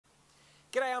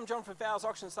G'day, I'm John from Fowles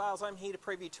Auctions and Sales. I'm here to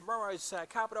preview tomorrow's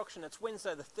carpet auction. It's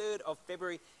Wednesday the 3rd of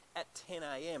February at 10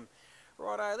 a.m.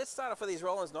 Righto, let's start off with these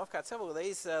rollers and offcuts. Have a look at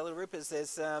these little rippers. There's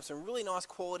some really nice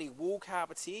quality wool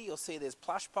carpets here. You'll see there's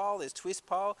plush pile, there's twist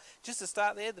pile. Just to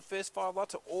start there, the first 5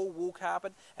 lots are all wool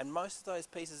carpet, and most of those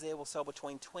pieces there will sell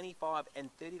between $25 and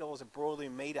 $30 a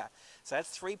broadloom metre. So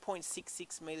that's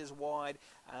 3.66 metres wide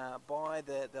by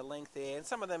the length there. And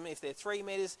some of them, if they're 3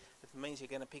 metres, it means you're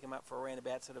going to pick them up for around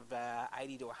about sort of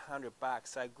 80 to 100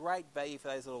 bucks. So great value for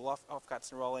those little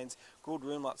offcuts and roll-ins. Good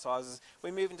room lot sizes. We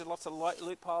move into lots of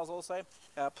loop piles also.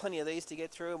 Plenty of these to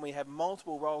get through, and we have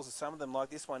multiple rolls of some of them, like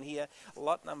this one here,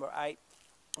 lot number 8.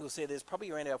 You'll see there's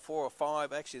probably around about 4 or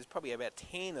 5, actually there's probably about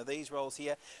 10 of these rolls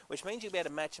here, which means you'll be able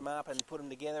to match them up and put them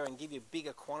together and give you a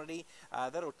bigger quantity.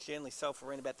 That'll generally sell for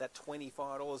around about that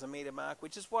 $25 a metre mark,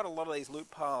 which is what a lot of these loop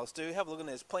piles do. Have a look, and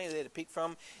there's plenty there to pick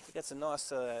from. You've got some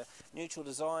nice neutral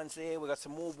designs there. We've got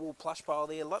some more wool plush pile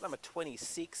there. Lot number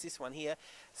 26, this one here,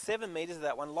 7 metres of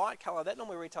that one. Light colour, that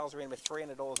normally retails around about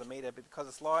 $300 a metre, but because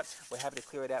it's light, we're happy to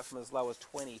clear it out from as low as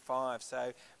 25.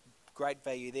 So great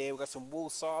value there. We've got some wool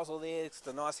sisal there. It's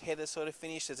a nice heather sort of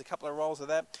finish. There's a couple of rolls of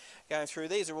that going through.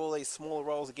 These are all these smaller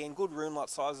rolls again. Good room lot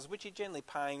sizes, which you're generally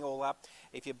paying all up.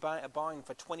 If you're buying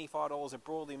for $25 a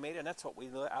broadloom metre, and that's what we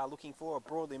are looking for, a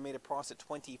broadloom metre price at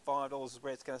 $25 is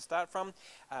where it's going to start from.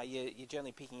 You're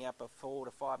generally picking up a 4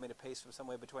 to 5 metre piece from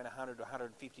somewhere between $100 to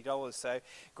 $150. So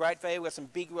great value. We've got some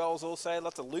big rolls also.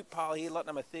 Lots of loop pile here. Lot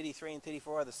number 33 and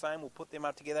 34 are the same. We'll put them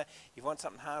up together. If you want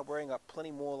something hard wearing, got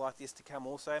plenty more like this to come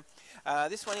also.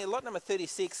 This one here, lot number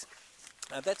 36,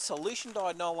 that's solution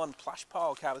dyed nylon plush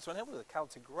pile carpet. This one, have a look at the colour.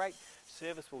 It's a great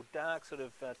serviceable dark sort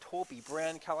of taupey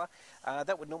brown colour.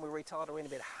 That would normally retail at around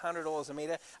about $100 a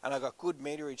metre, and I've got good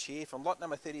meterage here from lot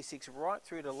number 36 right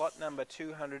through to lot number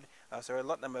 200,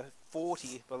 lot number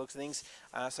 40 by the looks of things.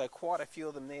 So quite a few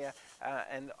of them there,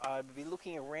 and I'd be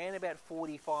looking around about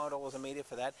 $45 a metre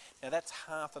for that. Now that's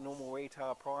half the normal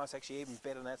retail price, actually even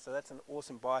better than that, so that's an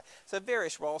awesome buy. So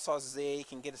various roll sizes there. You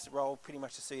can get a roll pretty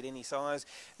much to suit any size.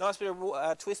 Nice bit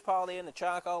of twist pile there in the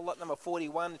charcoal, lot number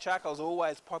 41. The charcoal is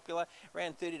always popular,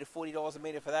 around $30 to $40 a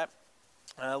metre for that.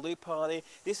 Loop pile there.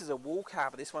 This is a wool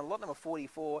carpet, this one, lot number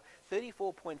 44,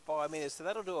 34.5 metres, so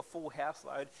that'll do a full house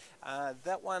load.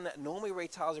 That one normally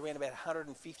retails around about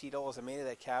 $150 a metre,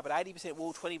 that carpet. 80%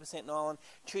 wool, 20% nylon,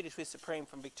 true to twist supreme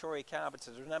from Victoria Carpets.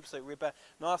 It's an absolute ripper.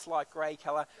 Nice light grey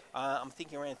colour. I'm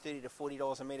thinking around $30 to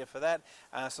 $40 a metre for that.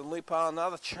 Some loop pile,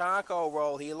 another charcoal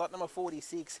roll here, lot number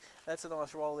 46. That's a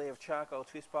nice roll there of charcoal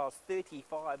twist piles,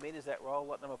 35 metres that roll,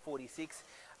 lot number 46.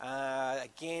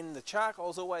 Again, the charcoal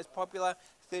is always popular,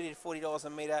 $30 to $40 a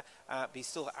metre, be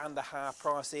still under half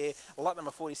price there. Lot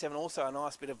number 47, also a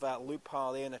nice bit of loop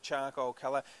pile there in a charcoal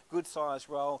colour, good size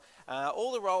roll.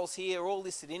 All the rolls here are all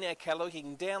listed in our catalogue. You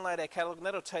can download our catalogue, and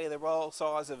that'll tell you the roll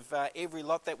size of every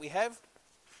lot that we have,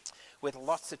 with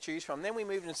lots to choose from. Then we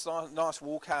move into nice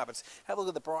wool carpets. Have a look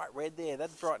at the bright red there.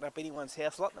 That'd brighten up anyone's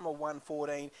house. Lot number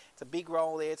 114. It's a big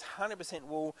roll there. It's 100%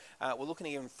 wool. We're looking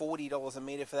at even $40 a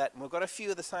metre for that. And we've got a few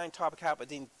of the same type of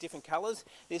carpet in different colours.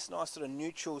 This nice sort of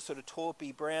neutral, sort of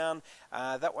taupey brown.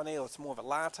 That one here, it's more of a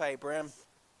latte brown.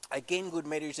 Again, good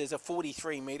meterage. There's a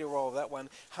 43 metre roll of that one,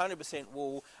 100%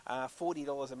 wool,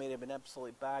 $40 a metre, an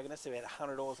absolute bargain. That's about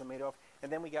 $100 a metre off.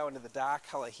 And then we go into the dark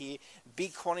colour here.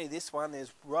 Big quantity, this one.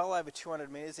 There's well over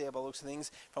 200 metres there by the looks of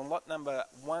things, from lot number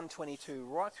 122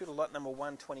 right through to lot number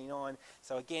 129.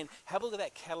 So again, have a look at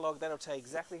that catalogue. That'll tell you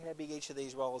exactly how big each of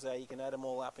these rolls are. You can add them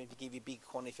all up and give you big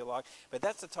quantity if you like. But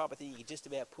that's the type of thing you can just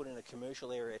about put in a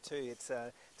commercial area too. It's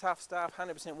tough stuff,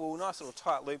 100% wool, nice little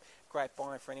tight loop. Great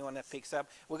buying for anyone that picks up.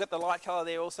 We've got the light colour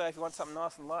there also if you want something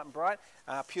nice and light and bright.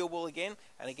 Pure wool again,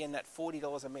 and again that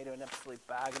 $40 a metre, an absolute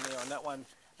bargain there on that one.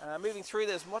 Moving through,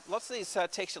 there's lots of these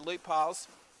textured loop piles.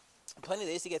 Plenty of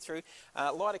these to get through.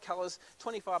 Lighter colours,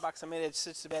 25 bucks a metre, it's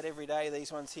just about every day,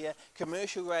 these ones here.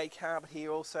 Commercial grade carpet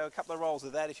here also, a couple of rolls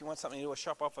of that if you want something to do a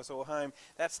shop, office or home.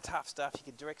 That's tough stuff, you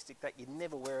can direct stick that, you'd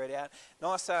never wear it out.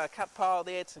 Nice cut pile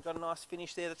there, it's got a nice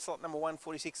finish there. That's lot number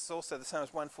 146, it's also the same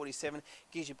as 147.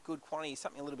 Gives you good quantity,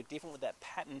 something a little bit different with that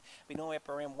pattern. We normally up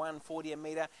around 140 a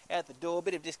metre. Out the door, a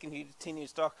bit of discontinued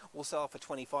stock, we'll sell it for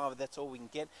 25, that's all we can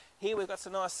get. Here we've got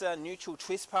some nice neutral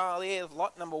twist pile there,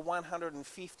 lot number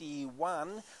 151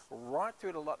 right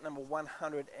through to lot number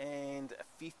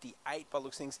 158 by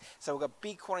looks of things. So we've got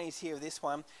big quantities here of this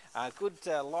one. Good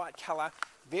light colour.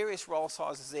 Various roll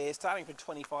sizes there, starting from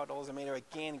 $25 a metre.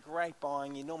 Again, great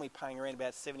buying. You're normally paying around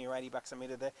about 70 or 80 bucks a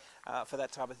metre there for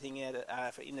that type of thing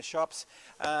in the shops.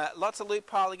 Lots of loop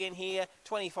pile again here.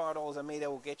 $25 a metre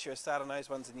will get you a start on those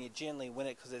ones, and you generally win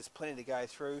it because there's plenty to go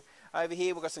through. Over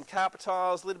here we've got some carpet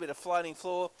tiles, a little bit of floating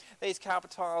floor. These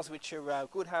carpet tiles, which are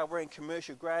good hardware and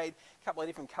commercial grade, a couple of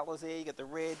different colours there. You got the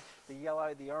red, the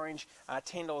yellow, the orange,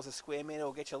 $10 a square metre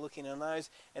will get you looking on those.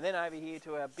 And then over here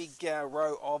to our big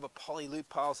row of poly loop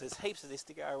piles. There's heaps of this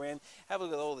to go around. Have a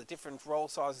look at all the different roll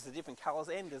sizes, the different colours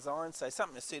and designs, so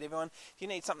something to suit everyone. If you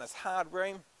need something that's hard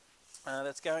room,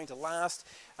 that's going to last.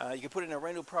 You can put it in a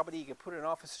rental property, you can put it in an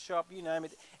office shop, you name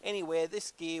it, anywhere.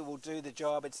 This gear will do the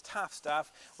job. It's tough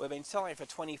stuff. We've been selling it for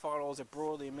 $25 a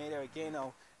broadleaf metre. Again,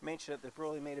 I'll mention it, the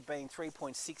broadleaf metre being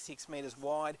 3.66 metres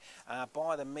wide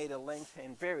by the metre length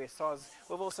and various sizes.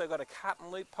 We've also got a cut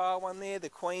and loop pile one there, the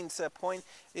Queen's Point.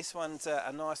 This one's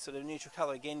a nice sort of neutral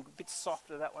colour again, a bit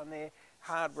softer, that one there.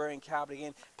 Hard wearing carpet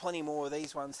again, plenty more of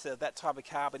these ones, that type of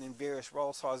carpet in various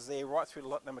roll sizes there, right through to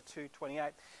lot number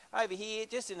 228. Over here,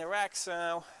 just in the racks,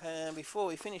 before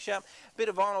we finish up, a bit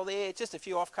of vinyl there, just a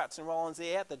few offcuts and roll-ons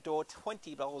there, out the door,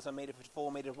 $20 a metre for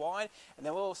 4 metres wide. And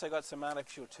then we've also got some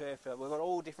artificial turf. We've got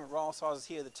all different roll sizes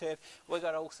here of the turf. We've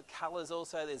got also colours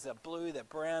also, there's a blue, the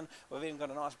brown, we've even got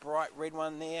a nice bright red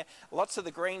one there. Lots of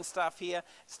the green stuff here,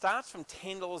 starts from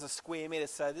 $10 a square metre,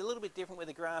 so they're a little bit different with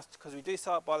the grass because we do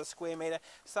sell it by the square metre.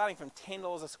 Starting from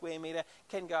 $10 a square metre,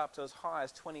 can go up to as high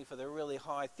as $20 for the really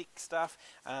high thick stuff.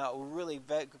 Really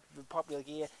popular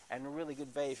gear and really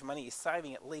good value for money. You're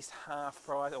saving at least half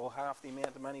price or half the amount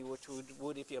of money which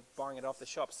would if you're buying it off the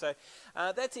shop. So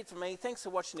that's it for me. Thanks for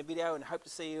watching the video and hope to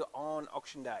see you on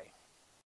auction day.